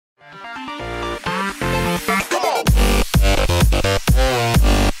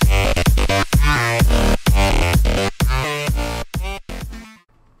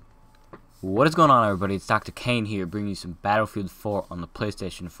What is going on, everybody? It's Dr. Kane here, bringing you some Battlefield 4 on the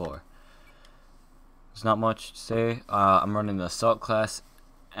PlayStation 4. There's not much to say. I'm running the Assault class,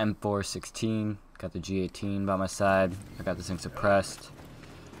 M416. Got the G18 by my side. I got this thing suppressed.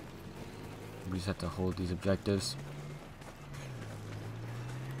 We just have to hold these objectives.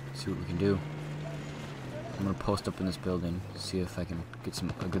 See what we can do. I'm gonna post up in this building, see if I can get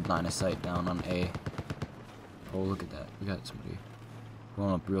a good line of sight down on A. Oh, look at that. We got somebody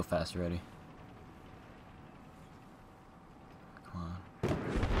going up real fast already. Come on.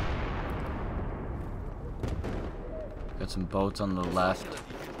 Got some boats on the left.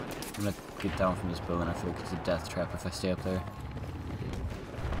 I'm gonna get down from this building. I feel like it's a death trap if I stay up there.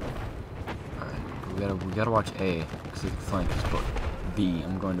 Alright, we gotta watch A, because they can flank us, but B.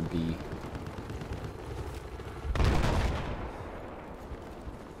 I'm going to B.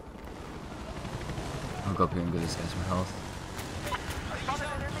 I'll go up here and give this guy some health.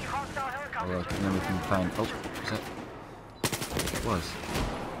 Oh, look, and then we can find. Oh, is that? It was.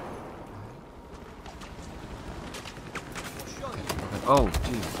 Okay. Oh,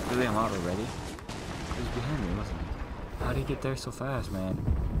 jeez. Really, I'm out already? He was behind me, wasn't he? How did he get there so fast, man?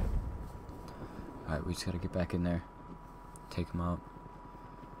 Alright, we just gotta get back in there. Take him out.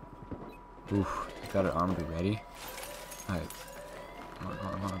 Oof. Got it armed and ready. Alright.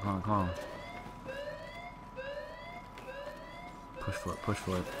 Come on. Push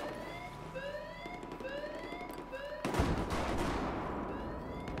for it.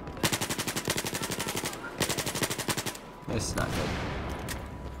 This is not good.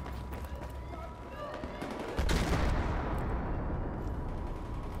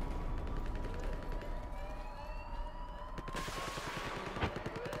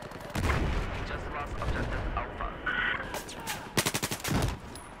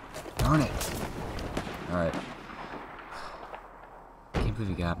 Darn it! Alright. Can't believe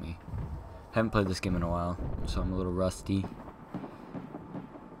he got me. Haven't played this game in a while, so I'm a little rusty.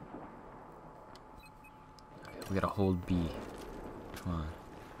 We gotta hold B. Come on.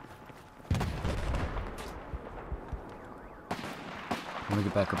 I'm gonna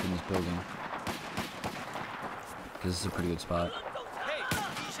get back up in this building. This is a pretty good spot.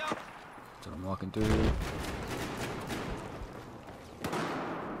 So I'm walking through.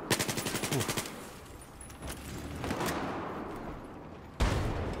 Oof.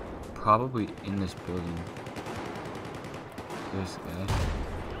 Probably in this building. There's a guy.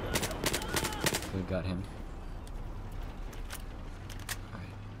 We got him.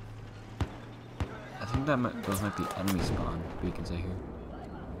 I think those might be enemy spawn beacons I hear.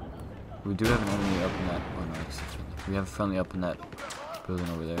 We do have an enemy up in that. Oh no, it's friendly. We have a friendly up in that building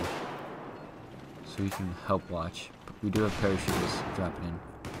over there, so you can help watch. But we do have parachutists dropping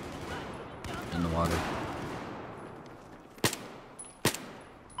in the water.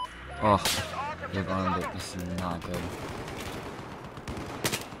 Oh, they've armed it. This is not good.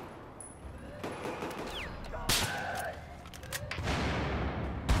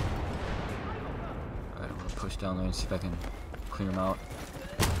 Push down there and see if I can clear them out.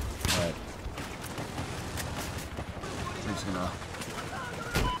 Alright. I'm just gonna.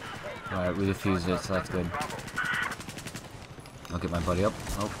 Alright, we defused it, so that's good. I'll get my buddy up.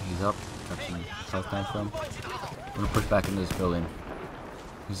 Oh, he's up. Got some health down from him. I'm gonna push back into this building.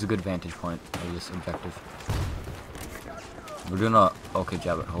 This is a good vantage point of this objective. We're doing a okay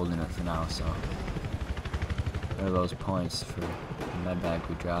job at holding it for now, so. There are those points for the med bag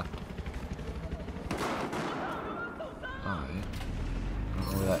we dropped. Alright. I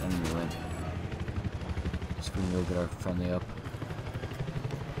don't know where that enemy went. Just gonna go get our friendly up.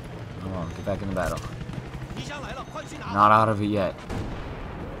 Come on, get back in the battle. Not out of it yet.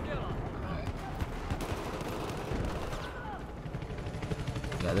 Alright.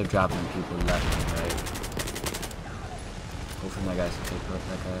 Yeah, they're dropping people left and right. Hopefully my guys can take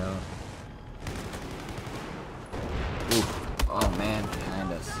that guy out. Oof. Oh man,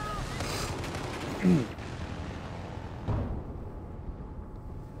 behind us.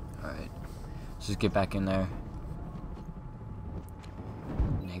 Let's just get back in there.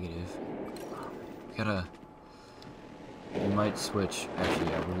 Negative. We might switch. Actually,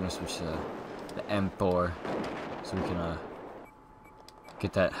 yeah, we're gonna switch to the M4 so we can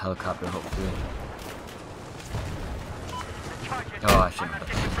get that helicopter hopefully. Oh, I shouldn't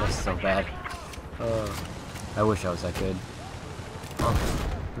have. That's so bad. I wish I was that good. Oh,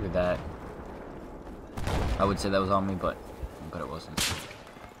 look at that. I would say that was on me, but it wasn't.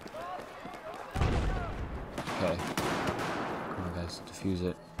 Okay. Come on, guys. Defuse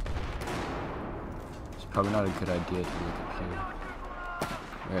it. It's probably not a good idea to look up here.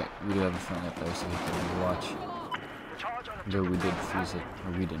 Alright, we do have a friend up there, so he can watch. Though we did defuse it.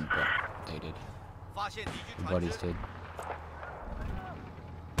 Or we didn't, but they did. My buddies did.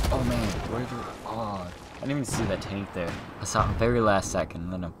 Oh man, where did oh, I didn't even see that tank there. I saw it very last second,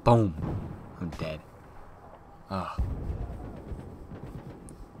 and then a boom, I'm dead. Ah.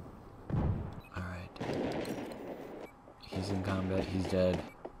 Alright. He's in combat, he's dead.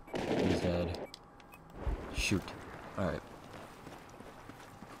 He's dead. Shoot. Alright.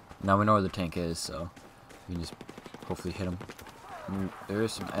 Now we know where the tank is, so we can just hopefully hit him. I mean, there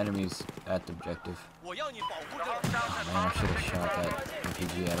is some enemies at the objective. Oh man, I should have shot that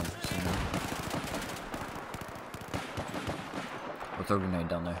RPG at him sooner. We'll throw a grenade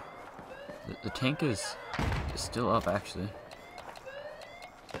down there. The tank is still up, actually.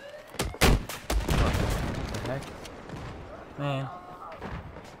 What the heck? Man.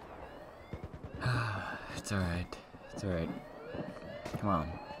 It's alright. It's alright. Come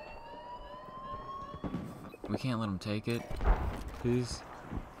on. We can't let him take it. Please.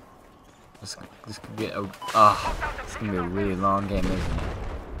 This could be a it's gonna be a really long game, isn't it?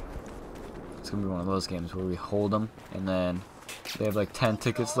 It's gonna be one of those games where we hold them and then they have like 10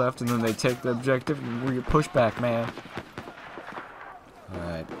 tickets left and then they take the objective and we get pushed back, man.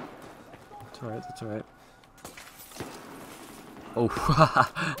 Alright. That's alright, that's alright. Oh,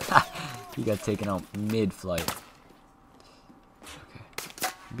 he got taken out mid-flight. Okay.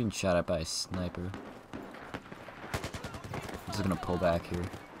 I'm being shot at by a sniper. I'm just gonna pull back here.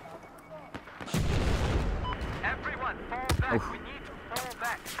 Everyone, fall back. Oh. We need to fall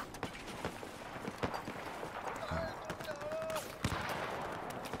back.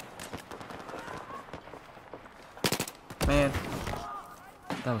 Man,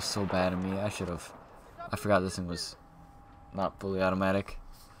 that was so bad of me. I forgot this thing was not fully automatic.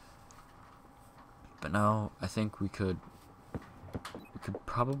 But now I think we could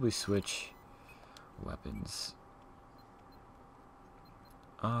probably switch weapons.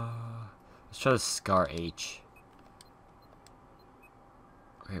 Let's try the Scar H.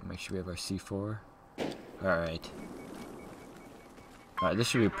 Okay, make sure we have our C4. Alright. Alright, this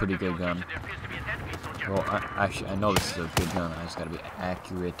should be a pretty good gun. Well, actually, I know this is a good gun. I just gotta be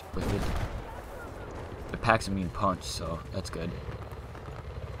accurate with it. It packs a mean punch, so that's good.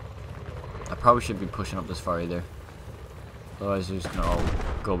 I probably shouldn't be pushing up this far either. Otherwise, they're just gonna all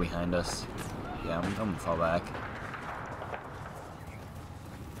go behind us. Yeah, I'm gonna fall back.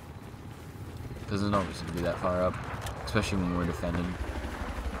 Because there's no reason to be that far up, especially when we're defending.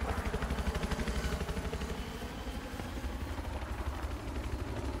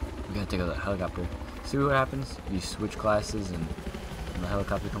 We gotta take out that helicopter. See what happens? You switch classes and the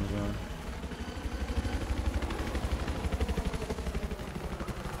helicopter comes around.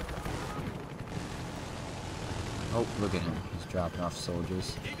 Oh, look at him. He's dropping off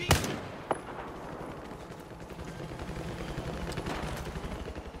soldiers.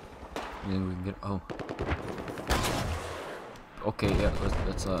 Then we can get. Oh. Okay, yeah, let's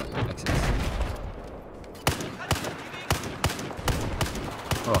exit.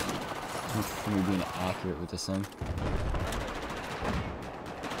 Oh. For me being accurate with this thing.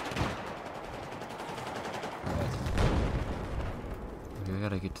 Alright. We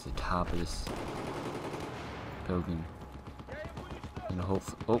gotta get to the top of this building. And hope.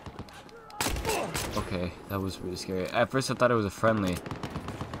 Oh! Okay, that was really scary. At first I thought it was a friendly,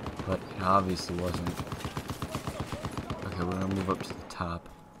 but it obviously wasn't. Okay, we're gonna move up to the top.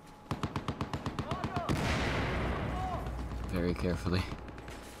 Very carefully.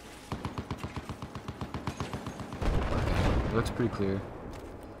 It looks pretty clear.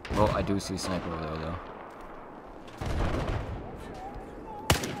 Well, I do see a sniper over there, though.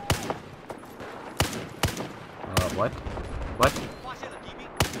 What? What?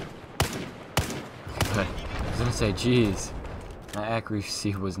 But I was gonna say, jeez, my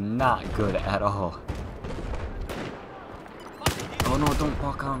accuracy was not good at all. Oh no, don't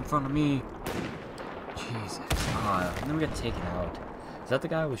walk out in front of me. Jesus. And then we got taken out. Is that the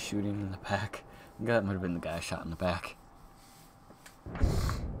guy I was shooting in the back? I think that might have been the guy I shot in the back.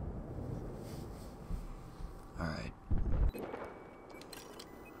 Alright.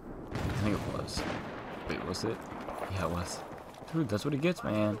 I think it was. Wait, was it? Yeah, it was. Dude, that's what he gets,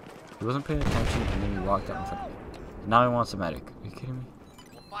 man. He wasn't paying attention and then he walked out in front of me. Now he wants a medic. Are you kidding me?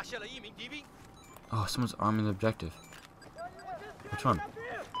 Oh, someone's arming the objective. Which one?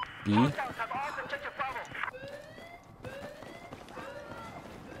 B?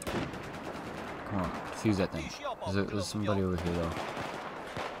 Come on, fuse that thing. There's somebody over here, though.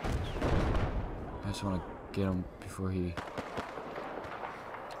 I just want to get him before he...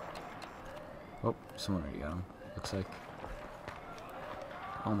 Oh, someone already got him, looks like.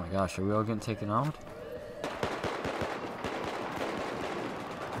 Oh my gosh, are we all getting taken out?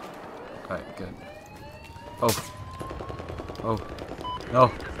 Alright, good. Oh. Oh.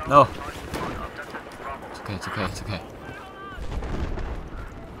 No. No. It's okay, it's okay, it's okay.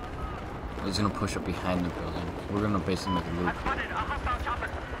 He's gonna push up behind the building. We're gonna basically make a loop.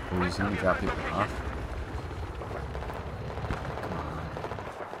 Oh, he's gonna drop people off. Come on.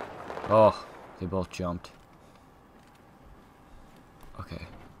 Oh, they both jumped. Okay.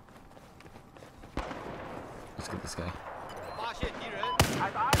 Let's get this guy.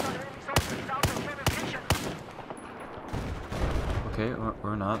 Okay,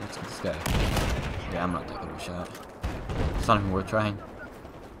 or not. Let's get this guy. Yeah, I'm not taking a shot. It's not even worth trying.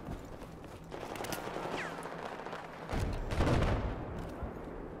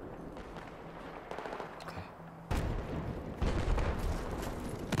 Okay.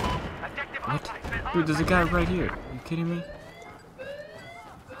 What? Dude, there's a guy right here. Are you kidding me?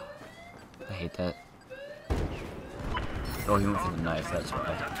 I hate that. Oh, he went for the knife, that's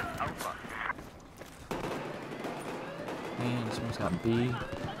why. Man, someone's got B. You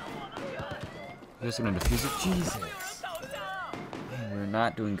guys gonna defuse it? Jesus! Man, we're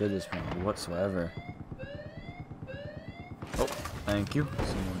not doing good this round whatsoever. Oh, thank you.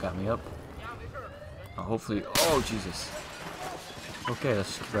 Someone got me up. Hopefully. Oh, Jesus. Okay,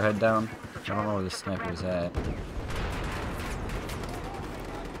 let's keep our head down. I don't know where the sniper is at.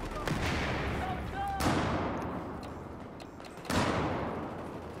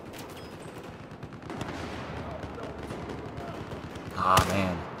 Ah,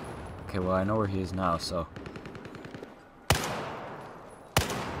 man. Okay, well, I know where he is now, so.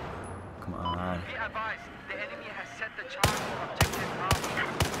 Come on.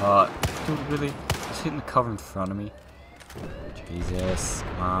 Dude, really? He's hitting the cover in front of me. Jesus.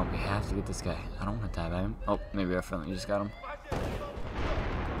 Come on, we have to get this guy. I don't want to die by him. Oh, maybe our friendly just got him.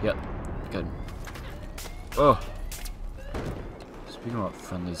 Yep. Good. Oh. Speaking about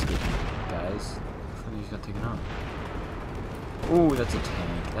friendlies, guys. Friendlies got taken out. Ooh, that's a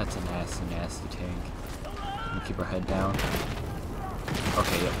tank. That's a nasty, nasty tank. We keep our head down.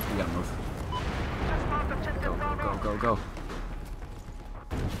 Okay, yep, we gotta move. Go, go, go, go, go.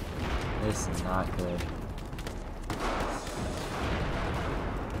 This is not good.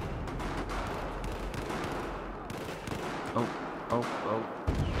 Oh, oh, oh.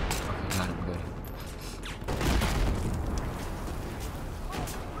 Okay, got him, good.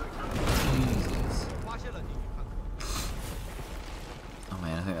 Jesus. Oh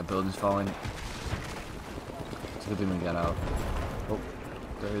man, I think that building's falling. It's a good thing we got out. Oh,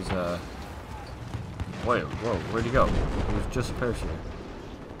 there's a... Wait, whoa, where'd he go? It was just a parachute.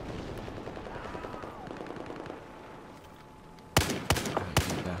 Alright,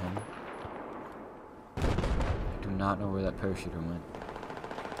 got him. I do not know where that parachuter went.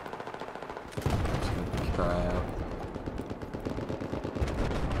 Just gonna keep our eye out.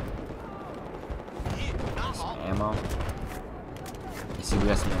 Some ammo. You see, we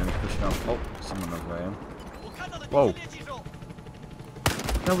got some enemies pushing up. Oh, someone knows where I am. Whoa!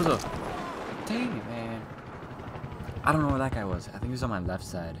 That was a... Dang it, man. I don't know where that guy was. I think he was on my left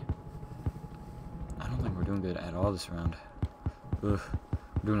side. I don't think we're doing good at all this round. Ugh.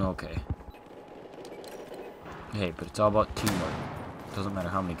 We're doing okay. Hey, but it's all about teamwork. It doesn't matter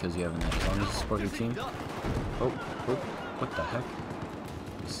how many kills you have in there. As long as you support your team. Oh, oh, what the heck?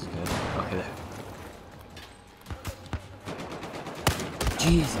 This is good. Okay, there.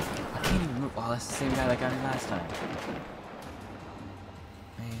 Jesus, I can't even move. Oh, that's the same guy that got me last time.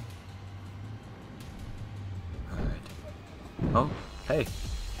 Man. Alright. Oh, hey.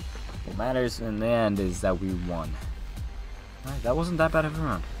 What matters in the end is that we won. Alright, that wasn't that bad of a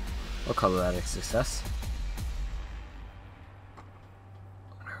round. We'll call that a success.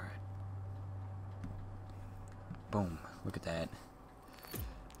 Alright. Boom. Look at that.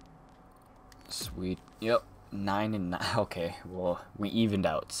 Sweet. Yep. 9 and 9. Okay, well, we evened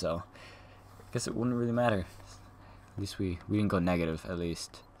out, so I guess it wouldn't really matter. At least we didn't go negative, at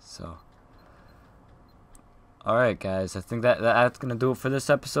least. So, alright, guys, I think that's gonna do it for this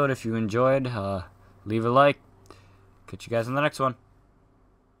episode. If you enjoyed, leave a like. Catch you guys in the next one.